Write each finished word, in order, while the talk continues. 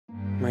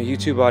My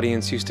YouTube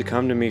audience used to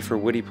come to me for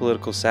witty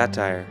political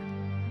satire.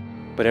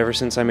 But ever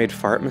since I made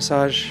Fart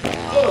Massage,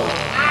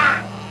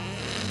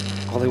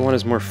 all they want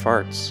is more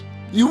farts.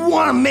 You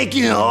wanna make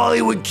it in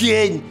Hollywood,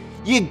 kid?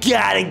 You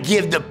gotta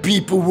give the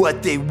people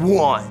what they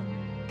want.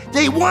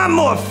 They want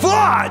more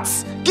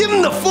farts! Give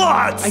them the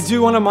farts! I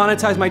do want to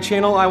monetize my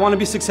channel, I want to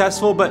be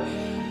successful, but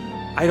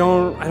I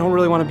don't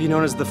really want to be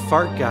known as the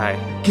fart guy.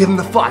 Give them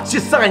the farts,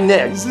 just sign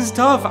next. This is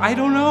tough, I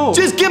don't know.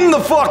 Just give them the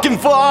fucking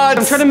farts!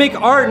 I'm trying to make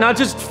art, not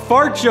just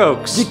fart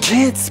jokes. You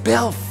can't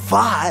spell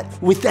fart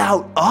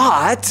without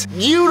art.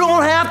 You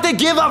don't have to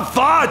give up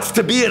farts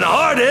to be an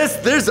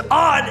artist. There's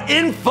art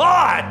in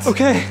farts.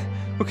 Okay,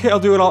 I'll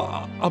do it.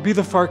 I'll be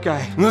the fart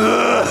guy.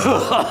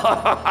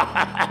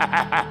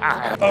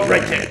 Oh,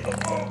 right there.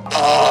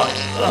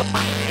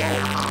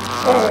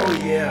 Oh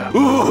yeah.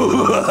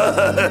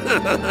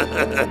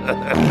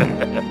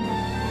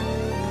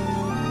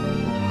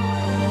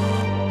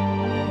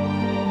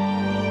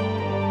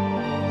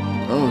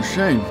 Oh,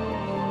 Shane.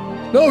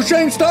 No,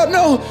 Shane, stop!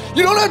 No!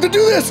 You don't have to do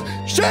this!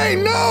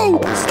 Shane, no!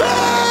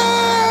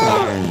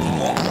 Stop!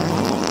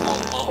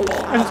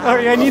 I'm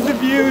sorry, I need the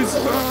views.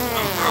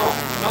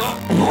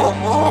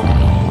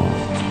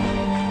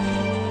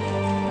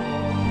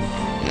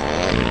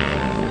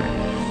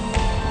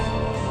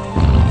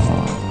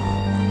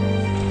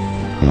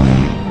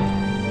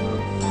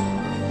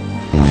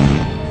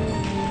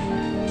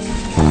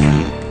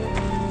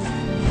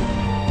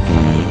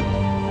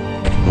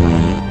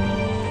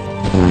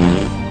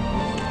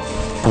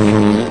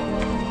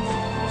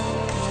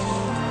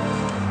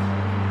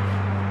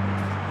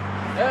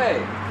 Hey!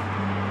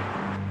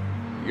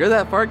 You're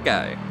that fart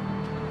guy.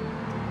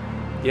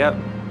 Yep.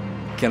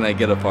 Can I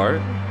get a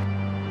fart?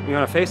 You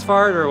want a face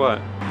fart or what?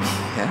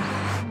 Yeah.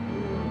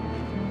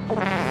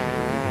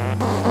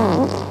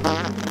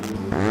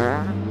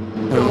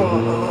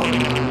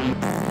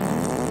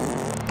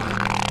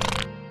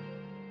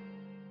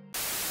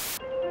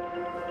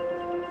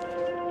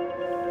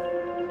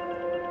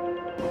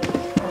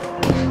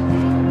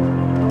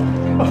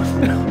 Oh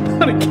no,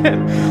 not again.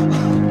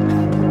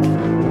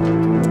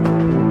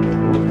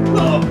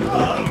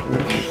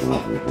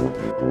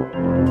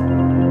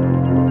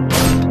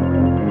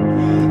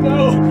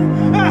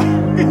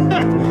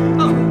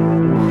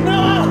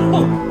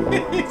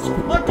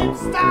 Fucking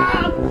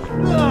stop!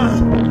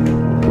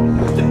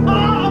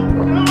 Stop!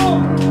 No!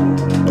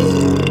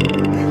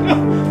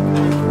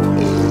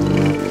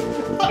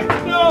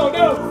 No!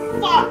 No!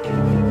 Fuck!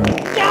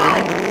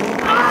 God!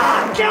 Ah!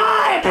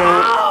 God!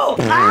 Ow!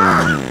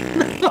 Ah!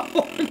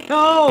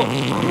 No!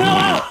 No!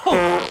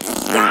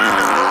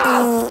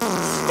 Stop!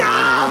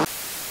 Stop!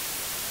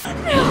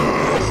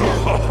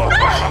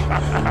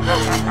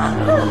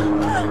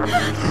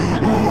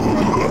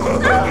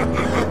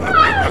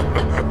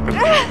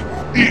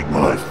 Eat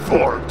my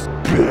farts,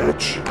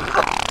 bitch.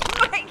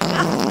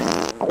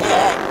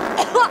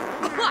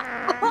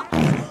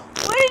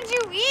 What did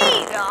you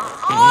eat?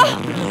 Oh,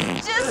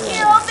 just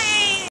kill me!